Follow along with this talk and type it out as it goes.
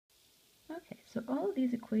Okay, so all of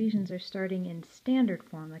these equations are starting in standard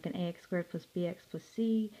form, like an ax squared plus bx plus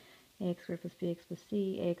c, ax squared plus bx plus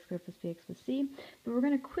c, ax squared plus bx plus c, but we're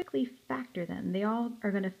going to quickly factor them. They all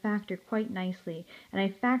are going to factor quite nicely, and I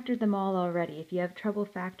factored them all already. If you have trouble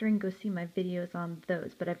factoring, go see my videos on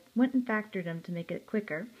those, but I went and factored them to make it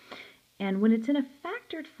quicker. And when it's in a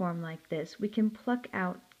factored form like this, we can pluck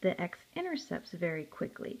out the x-intercepts very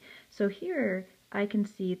quickly. So here I can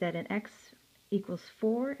see that an x equals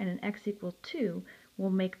 4 and an x equals 2 will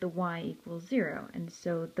make the y equal 0. And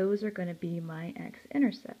so those are going to be my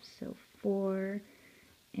x-intercepts. So 4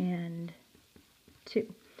 and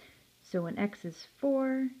 2. So when x is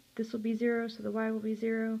 4, this will be 0, so the y will be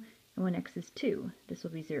 0. And when x is 2, this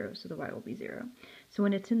will be 0, so the y will be 0. So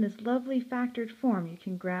when it's in this lovely factored form, you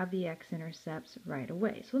can grab the x-intercepts right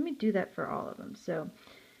away. So let me do that for all of them. So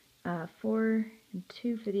 4 and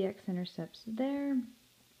 2 for the x-intercepts there.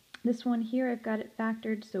 This one here, I've got it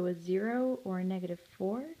factored, so a 0 or a negative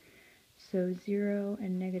 4. So 0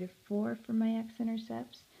 and negative 4 for my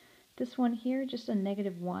x-intercepts. This one here, just a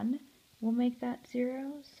negative 1 will make that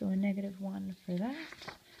 0, so a negative 1 for that.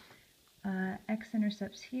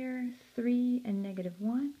 X-intercepts here, 3 and negative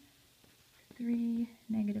 1. 3,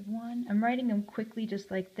 negative 1. I'm writing them quickly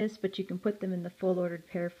just like this, but you can put them in the full ordered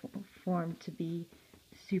pair form to be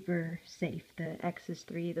super safe. The x is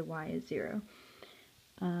 3, the y is 0.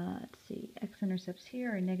 Let's see, x-intercepts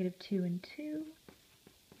here are negative 2 and 2,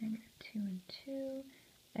 negative 2 and 2.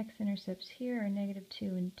 X-intercepts here are negative 2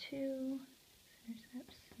 and 2,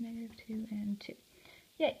 x-intercepts negative 2 and 2.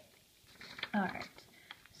 Yay! Alright,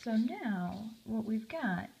 so now what we've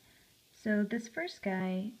got, so this first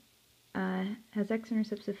guy has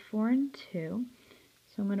x-intercepts of 4 and 2,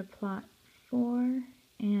 so I'm going to plot 4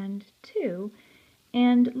 and 2.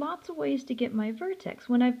 And lots of ways to get my vertex.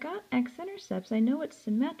 When I've got x-intercepts, I know it's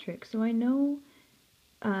symmetric, so I know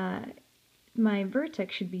my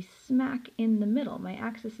vertex should be smack in the middle. My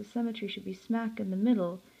axis of symmetry should be smack in the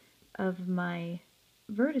middle of my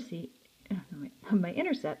vertices, of my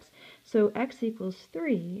intercepts. So x equals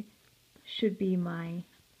 3 should be my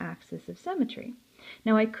axis of symmetry.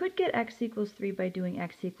 Now I could get x equals 3 by doing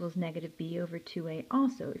x equals negative b over 2a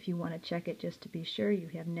also. If you want to check it just to be sure, you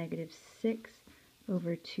have negative 6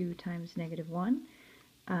 over 2 times negative 1,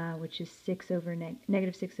 which is 6 over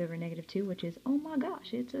negative 6 over negative 2, which is, oh my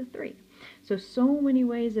gosh, it's a 3. So many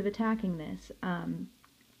ways of attacking this,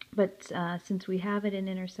 but since we have it in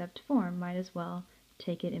intercept form, might as well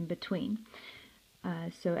take it in between.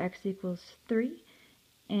 So x equals 3,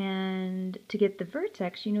 and to get the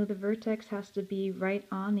vertex, you know the vertex has to be right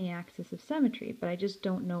on the axis of symmetry, but I just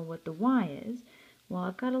don't know what the y is. Well,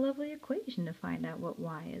 I've got a lovely equation to find out what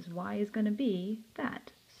y is. Y is going to be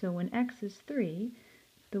that. So when x is 3,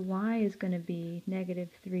 the y is going to be negative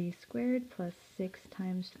 3 squared plus 6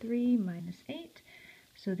 times 3 minus 8.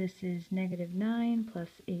 So this is negative 9 plus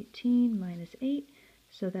 18 minus 8.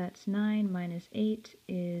 So that's 9 minus 8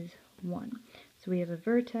 is 1. So we have a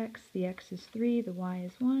vertex. The x is 3, the y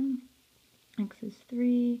is 1. X is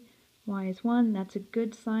 3, y is 1. That's a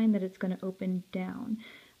good sign that it's going to open down.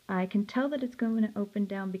 I can tell that it's going to open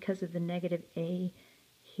down because of the negative a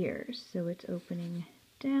here. So it's opening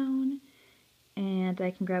down, and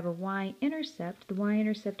I can grab a y-intercept. The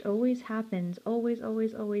y-intercept always happens, always,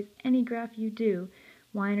 any graph you do,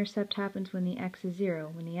 y-intercept happens when the x is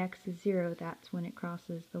 0. When the x is 0, that's when it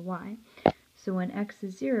crosses the y. So when x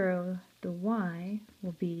is 0, the y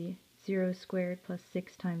will be 0 squared plus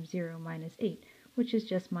 6 times 0 minus 8, which is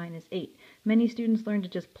just minus 8. Many students learn to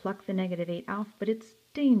just pluck the negative 8 off, but it's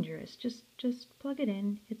dangerous. Just plug it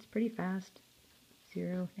in. It's pretty fast.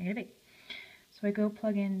 0, negative 8. So I go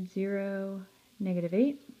plug in 0, negative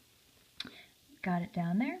 8. Got it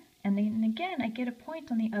down there. And then again, I get a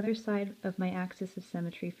point on the other side of my axis of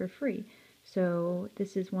symmetry for free. So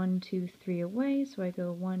this is 1, 2, 3 away. So I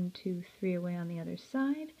go 1, 2, 3 away on the other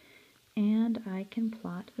side. And I can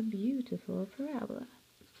plot a beautiful parabola.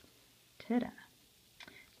 Ta-da!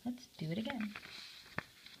 Let's do it again.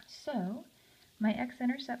 So my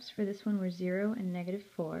x-intercepts for this one were 0 and negative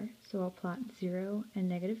 4, so I'll plot 0 and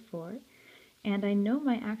negative 4. And I know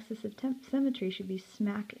my axis of symmetry should be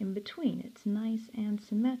smack in between. It's nice and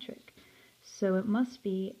symmetric. So it must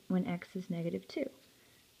be when x is negative 2.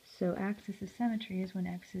 So axis of symmetry is when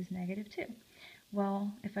x is negative 2.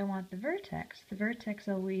 Well, if I want the vertex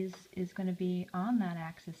always is going to be on that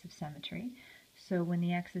axis of symmetry. So when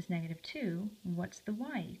the x is negative 2, what's the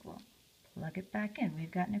y equal? Plug it back in. We've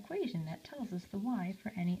got an equation that tells us the y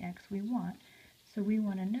for any x we want. So we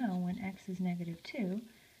want to know when x is negative 2,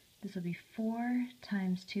 this will be 4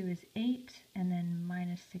 times 2 is 8, and then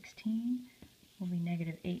minus 16 will be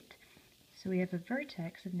negative 8. So we have a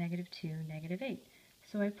vertex of -2, -8.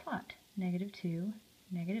 So I plot -2,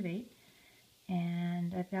 -8,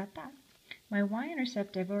 and I've got that. My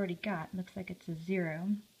y-intercept I've already got. Looks like it's a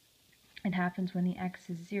 0. It happens when the x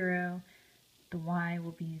is 0, the y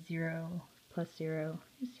will be 0 plus 0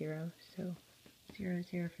 is 0, so 0,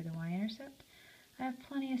 0 for the y-intercept. I have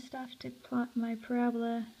plenty of stuff to plot my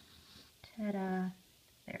parabola. Ta-da!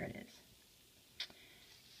 There it is.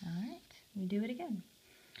 Alright, we do it again.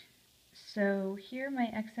 So here my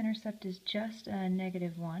x-intercept is just a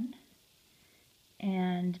 -1,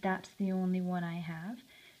 and that's the only one I have.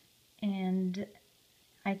 And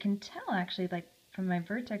I can tell actually, like from my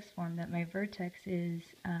vertex form, that my vertex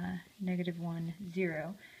is -1,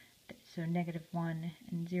 0. So -1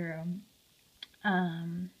 and 0.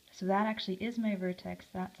 So that actually is my vertex.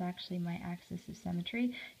 That's actually my axis of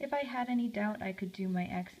symmetry. If I had any doubt, I could do my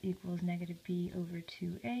x equals -b over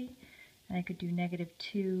 2a, and I could do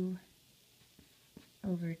 -2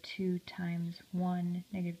 over 2 times 1.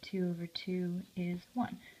 -2 over 2 is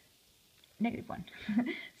 1. -1.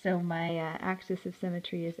 So my axis of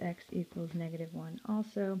symmetry is x equals -1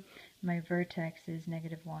 also. My vertex is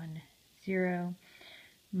 -1, 0.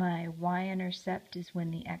 My y-intercept is when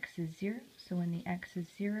the x is 0. So when the x is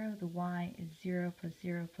 0, the y is 0 plus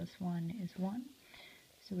 0 plus 1 is 1.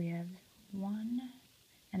 So we have 1.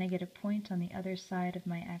 And I get a point on the other side of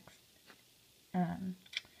my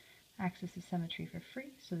axis of symmetry for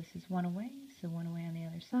free. So this is 1 away. So 1 away on the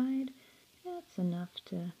other side. That's enough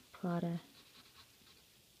to plot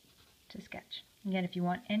to sketch. Again, if you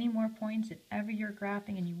want any more points, if ever you're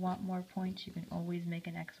graphing and you want more points, you can always make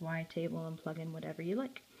an XY table and plug in whatever you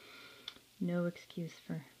like. No excuse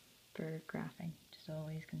for graphing. Just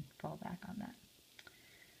always can fall back on that.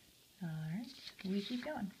 Alright, we keep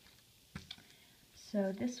going.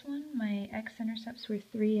 So this one, my x-intercepts were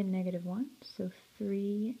 3 and -1. So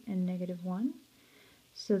 3 and -1.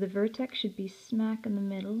 So the vertex should be smack in the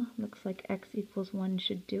middle. Looks like x equals 1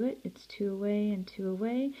 should do it. It's 2 away and 2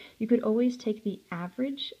 away. You could always take the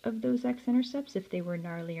average of those x-intercepts if they were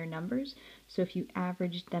gnarlier numbers. So if you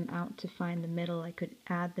averaged them out to find the middle, I could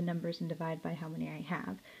add the numbers and divide by how many I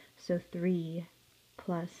have. So 3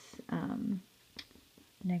 plus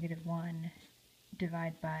 -1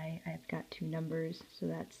 divide by, I've got 2 numbers, so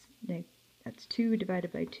that's 2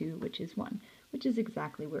 divided by 2, which is 1. Which is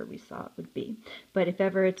exactly where we saw it would be. But if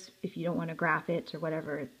you don't want to graph it or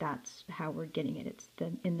whatever, that's how we're getting it. It's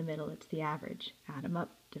in the middle, it's the average. Add them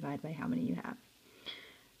up, divide by how many you have.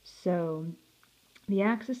 So the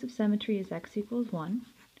axis of symmetry is x equals 1.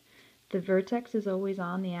 The vertex is always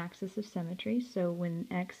on the axis of symmetry, so when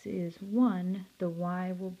x is 1, the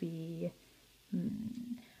y will be,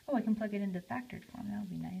 oh, I can plug it into factored form, that would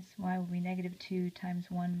be nice. Y will be -2 times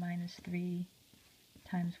 1 minus 3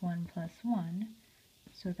 times 1 plus 1,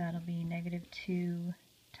 so that'll be -2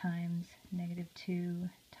 times -2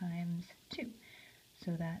 times 2,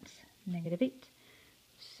 so that's -8.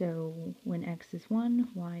 So when x is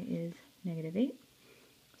 1, y is -8.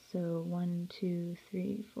 So 1, 2,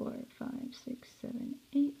 3, 4, 5, 6, 7,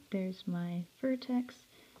 8. There's my vertex.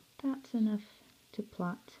 That's enough to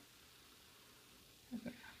plot.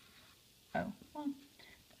 Oh, well,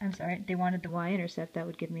 I'm sorry, they wanted the y-intercept. That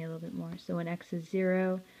would give me a little bit more. So when x is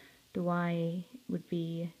 0, the y would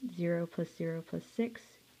be 0 plus 0 plus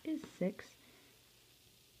 6 is 6.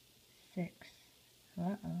 6.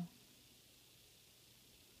 Uh-oh.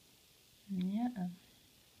 Yeah.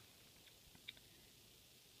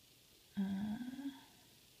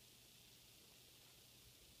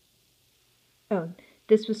 Oh,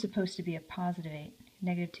 this was supposed to be a positive 8.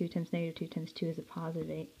 -2 times -2 times 2 is a positive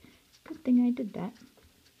 8. Good thing I did that.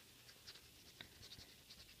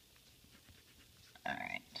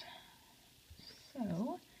 Alright.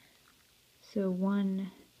 So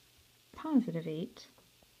 1 positive 8.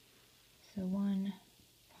 So 1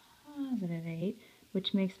 positive 8,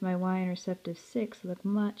 which makes my y-intercept of 6 look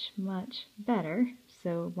much, much better.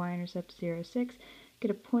 So y-intercept 0, 6.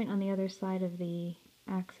 Get a point on the other side of the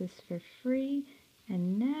axis for free.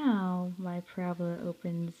 And now my parabola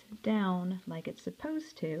opens down like it's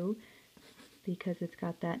supposed to because it's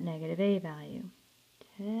got that -a value.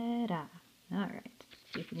 Ta-da! Alright,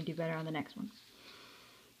 see if we can do better on the next one.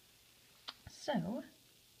 So,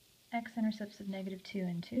 x-intercepts of -2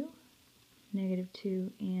 and 2.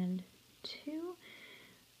 -2 and 2.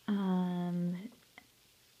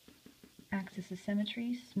 Axis of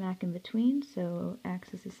symmetry, smack in between, so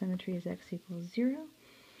axis of symmetry is x equals 0.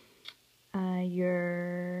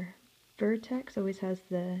 Your vertex always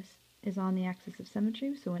is on the axis of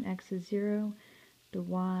symmetry, so when x is 0, the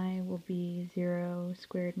y will be 0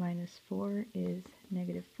 squared minus 4 is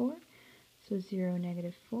 -4, so 0,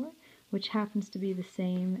 -4. which happens to be the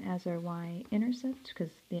same as our y-intercept,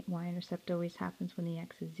 because the y-intercept always happens when the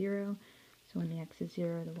x is 0. So when the x is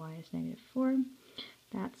 0, the y is -4.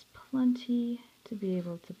 That's plenty to be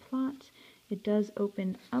able to plot. It does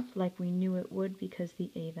open up like we knew it would because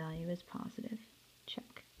the a value is positive.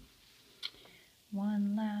 Check.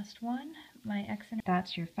 One last one. My x-intercept,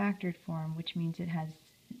 that's your factored form, which means it has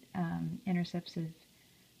intercepts of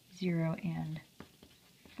 0 and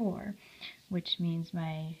 4, which means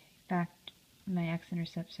my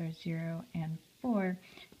x-intercepts are 0 and 4,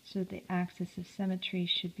 so the axis of symmetry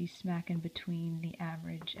should be smack in between the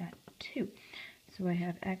average at 2. So I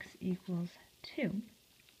have x equals 2.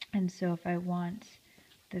 And so if I want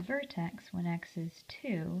the vertex when x is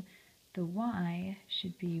 2, the y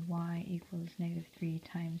should be y equals -3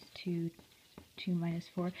 times 2 minus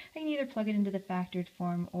 4. I can either plug it into the factored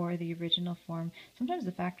form or the original form. Sometimes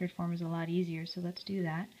the factored form is a lot easier, so let's do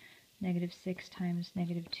that. -6 times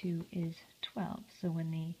 -2 is 12. So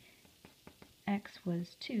when the x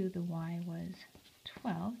was 2, the y was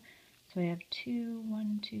 12. So I have 2,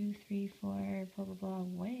 1, 2, 3, 4, blah, blah, blah,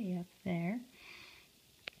 way up there.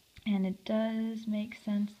 And it does make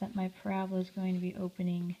sense that my parabola is going to be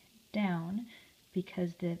opening down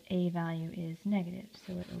because the a value is negative.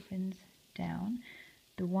 So it opens down.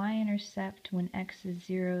 The y-intercept, when x is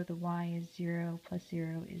 0, the y is 0, plus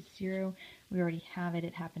 0 is 0. We already have it.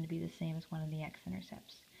 It happened to be the same as one of the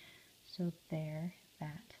x-intercepts. So there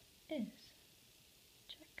that is.